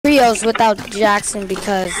trios without Jackson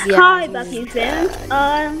because yeah. Hi, Bucky fans.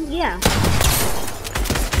 Yeah.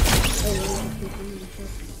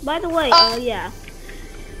 By the way, yeah.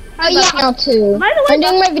 Oh yeah, now too. By the way, I'm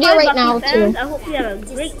doing my video right now fans, too. I hope you have a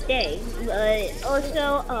great day. But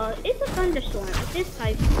also, it's a thunderstorm. It's this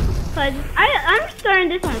type. Cause I'm starting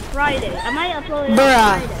this on Friday. I might upload it on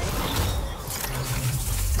Friday.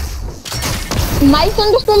 My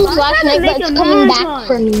thunderstorm was last night, but it's coming back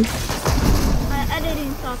for me. My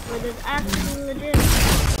editing software is actually legit.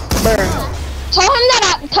 Bruh. Tell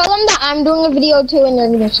him that I'm doing a video too, and they're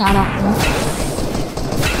gonna shout out me.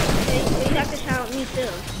 You have to shout out me too.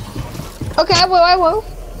 Okay, I will.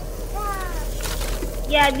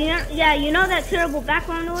 Yeah, you know that terrible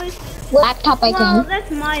background noise? Laptop I Well, can.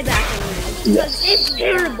 that's my background noise. Because it's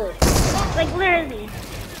terrible. Like, literally.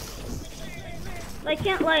 Like,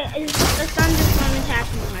 it's a thunderstorm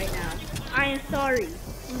attacking me right now. I am sorry.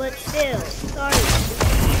 But still, sorry. You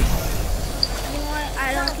know what?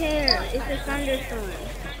 I don't care. It's a thunderstorm.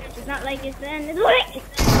 It's not like it's the end. It's like...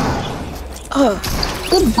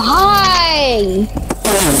 Goodbye!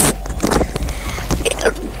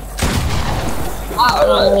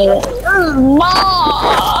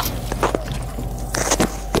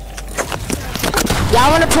 Y'all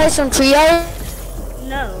wanna play some trios?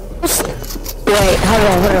 No. Wait, hold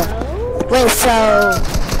on. No? Wait, so...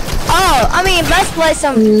 Oh, I mean, let's play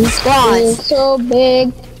some squads. So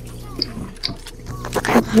big.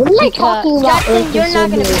 What am I talking about? Jackson, you're not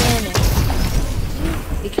gonna be in it.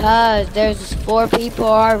 Because there's 4 people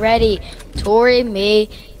already. Tori, me,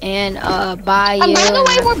 and Bayou. And by the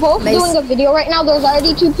way, we're both doing a video right now. There's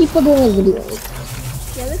already 2 people doing a video.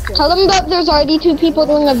 Yeah, Tell them that there's already 2 people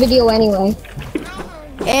doing a video anyway.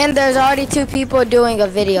 And there's already 2 people doing a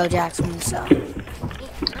video, Jackson, so.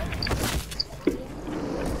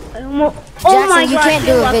 Oh Jackson, my you God, can't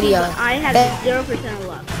do a video. I have 0%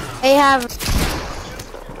 luck. They have...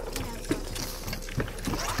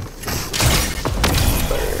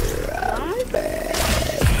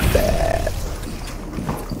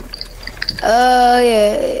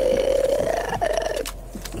 yeah.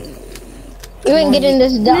 You ain't getting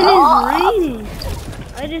this done. It is raining.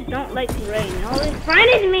 I just don't like rain. It's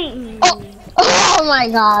raining me. Oh my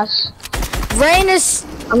gosh. Rain is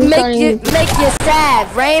make you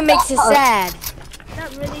sad. Rain makes you sad. Is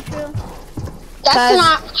that really true? That's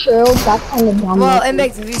not true. That's kind of dumb. Well, it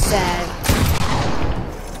makes me sad.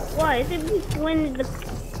 Why? Is it when the...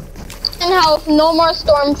 And health, no more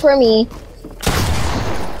storm for me.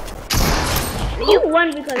 You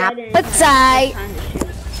won because I didn't have Appetite. time to shoot.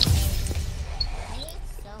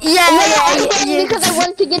 Yeah. Because I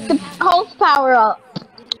wanted to get the health power up.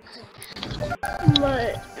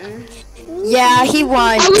 But... Yeah, he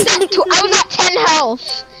won. I was at 10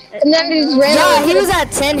 health. And then he's ran. Yeah, he was at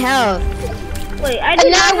 10 health. Wait, I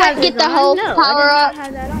did not have get the health power up.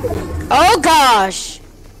 Oh gosh.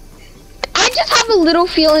 I just have a little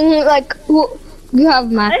feeling like you have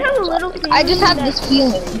math. I have a little feeling. I just have this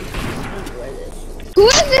feeling. Who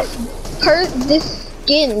is this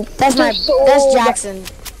skin? That's Jackson.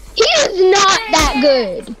 He is not that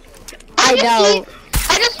good. I know.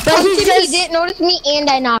 I just posted he didn't notice me and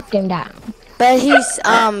I knocked him down. But he's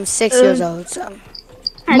 6 years old, so.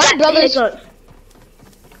 My brother's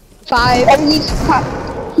 5 and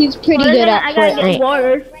he's pretty good at I gotta get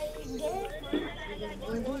water.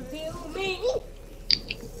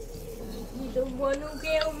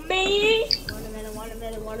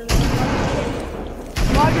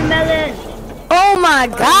 Watermelon. Oh my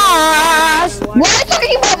gosh! What are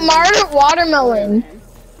you talking about watermelon?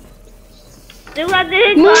 Do what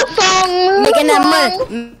they Making that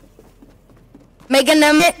money. Making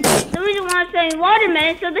that money. The reason why I'm saying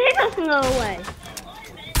watermelon so the hiccups can go away.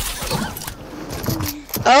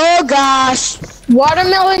 Oh gosh.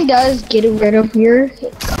 Watermelon does get rid of your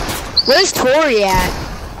hiccups. Where's Tori at?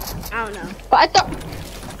 I don't know. But I thought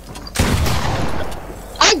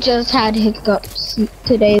I just had hiccups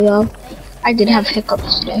today though. I did have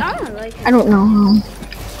hiccups today. I don't like it. I don't know how.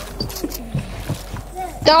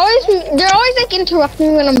 They're always like interrupting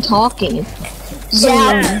me when I'm talking. So,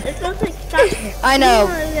 yeah. It's supposed to like, stop. I know.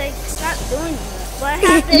 Like, stop doing it. What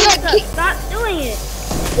happened? Stop doing it.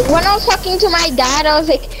 When I was talking to my dad, I was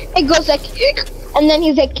like, it goes like, and then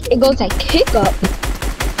he's like, it goes like hiccup.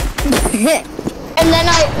 And then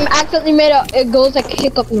I accidentally made it goes like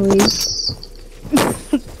hiccup noise.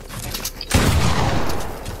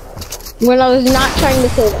 When I was not trying to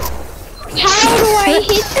say that. How do I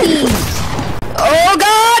hit these? Oh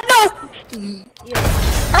god, no!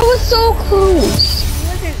 I was so close. It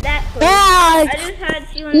wasn't that close. Yeah. I just had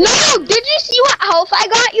you. No, did you see what health I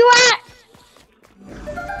got you at?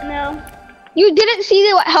 No. You didn't see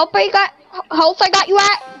the health I got you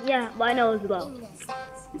at? Yeah, but I know it's low.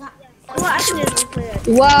 Well, I can just replay that.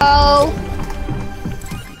 Well,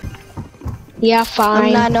 yeah, I'm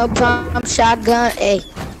fine. not no pump shotgun. Hey.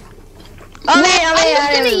 I'm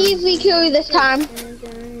gonna easily kill you this time.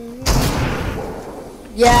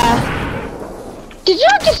 Yeah. Did you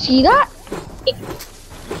not just see that?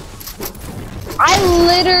 I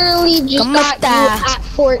literally just got you at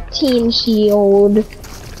 14 shield.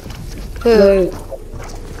 Who?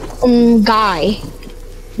 Guy.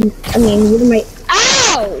 I mean, what am I?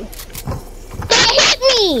 Ow! That hit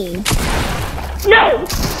me! No!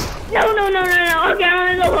 No! Okay,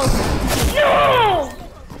 I'm gonna go home. No!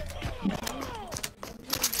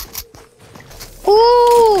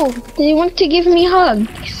 Ooh, they want to give me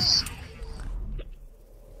hugs.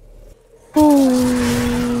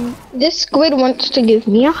 Ooh, this squid wants to give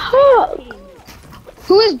me a hug.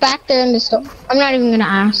 Who is back there in the store? I'm not even gonna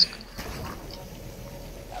ask.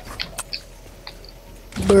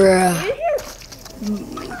 Bruh. Do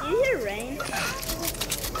you hear rain?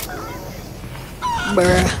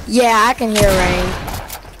 Bruh. Yeah, I can hear rain.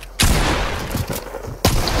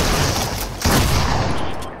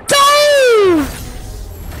 Dude!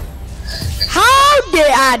 How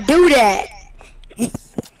did I do that?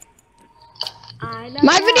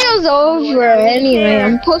 My video's over anyway.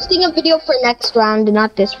 I'm posting a video for next round,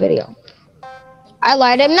 not this video. I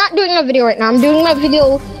lied. I'm not doing a video right now. I'm doing my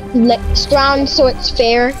video next round, so it's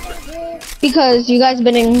fair. Because you guys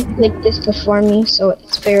been in like this before me, so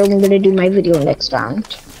it's fair. I'm gonna do my video next round.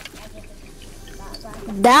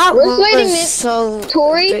 That Where's waiting was it? so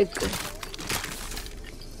Tori? big.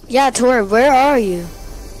 Yeah, Tori, where are you?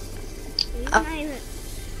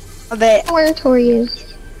 I bet. Where Tori is?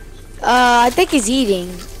 I think he's eating.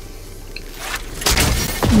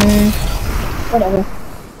 Whatever.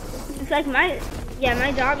 It's like my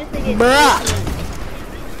job is to get. Bruh.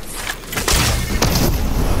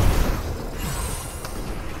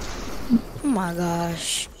 Oh my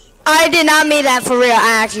gosh. I did not mean that for real.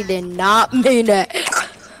 I actually did not mean that.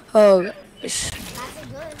 Oh gosh.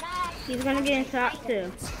 He's gonna get in shot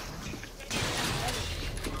too.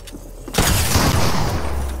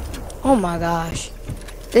 Oh my gosh.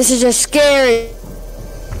 This is just scary.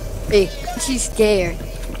 Hey, she's scared.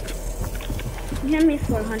 You have me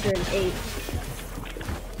 408.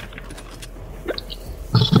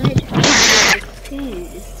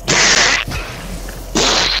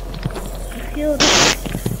 I feel that.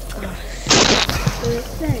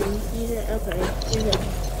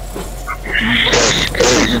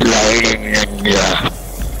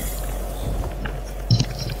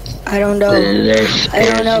 I don't know. I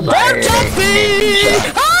don't know. Bird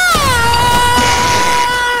jumping! Ah!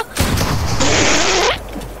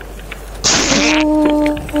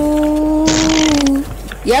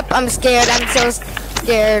 Yep, I'm scared. I'm so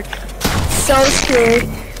scared. So scared.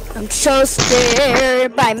 I'm so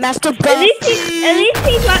scared by Master Buffy. At least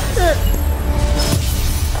he got to.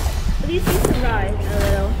 At least he survived a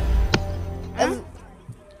little.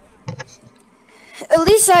 At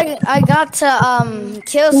least I got to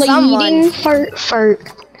kill someone. Bleeding fart.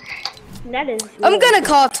 That is. I'm gonna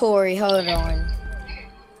call Tori. Hold on.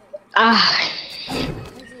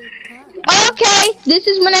 Okay, this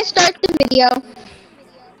is when I start the video.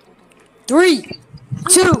 3,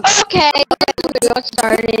 2. Okay, the video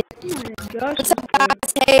started. What's up,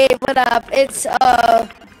 guys? Hey, what up? It's Do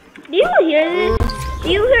you hear this? Do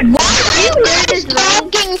you hear this rain?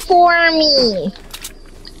 Talking for me.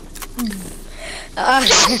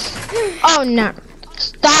 Oh no!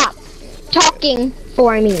 Stop talking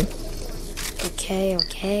for me. Okay.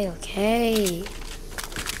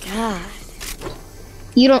 God.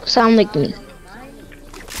 You don't sound like me.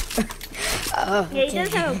 Yeah, he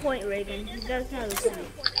does have a point, Reagan. He does have a point.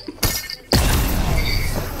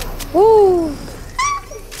 Woo!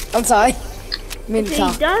 I'm sorry. He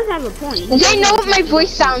does have a point. They know what my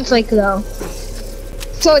voice sounds like though,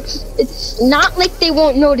 so it's not like they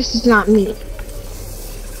won't notice it's not me.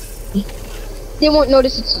 They won't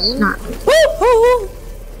notice it's not me.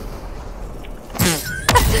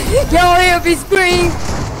 Y'all hear me scream?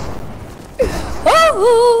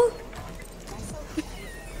 Oh!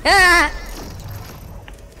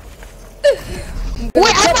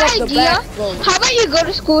 Wait, I have an idea. How about you go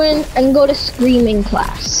to school and go to screaming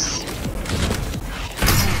class?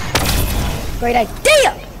 Great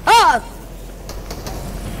idea!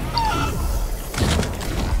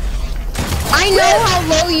 I know how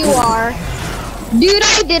low you are. Dude,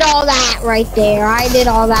 I did all that right there. I did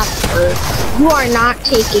all that first. You are not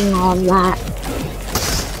taking all that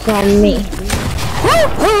from me.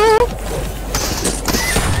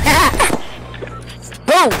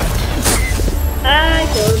 Boom! I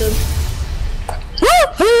killed him.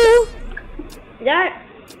 Woohoo! That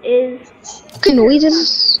is. Okay,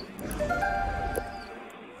 noises.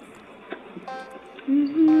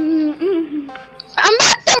 I'm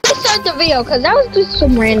about to restart the video because that was just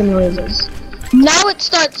some random noises. Now it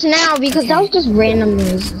starts now because that was just random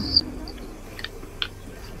noises.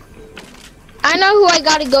 I know who I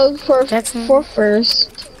gotta go for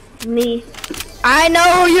first. Me. I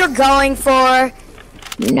know who you're going for.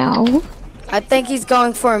 No. I think he's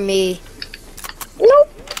going for me. Nope.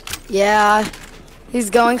 Yeah, he's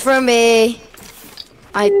going for me.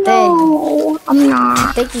 I No, I'm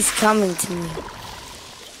not. think he's coming to me.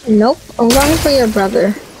 Nope, I'm going for your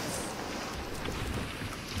brother.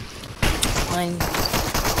 I'm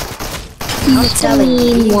telling you.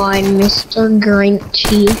 Mean one, Mr.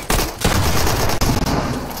 Grinchy.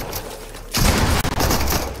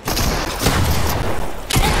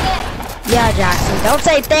 Yeah, Jackson. Don't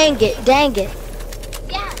say dang it. Dang it.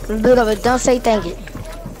 Don't say thank it.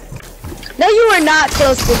 No, you were not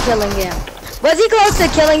close to killing him. Was he close to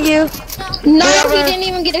killing you? No, he didn't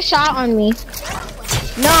even get a shot on me.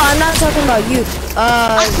 No, I'm not talking about you.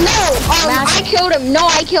 I killed him. No,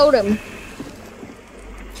 I killed him.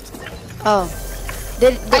 Oh.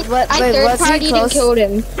 I third partied and killed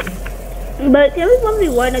him. But can we probably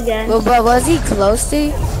win again? Well, but was he close to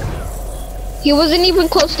you? He wasn't even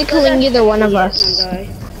close to killing either one of us.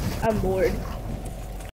 I'm bored.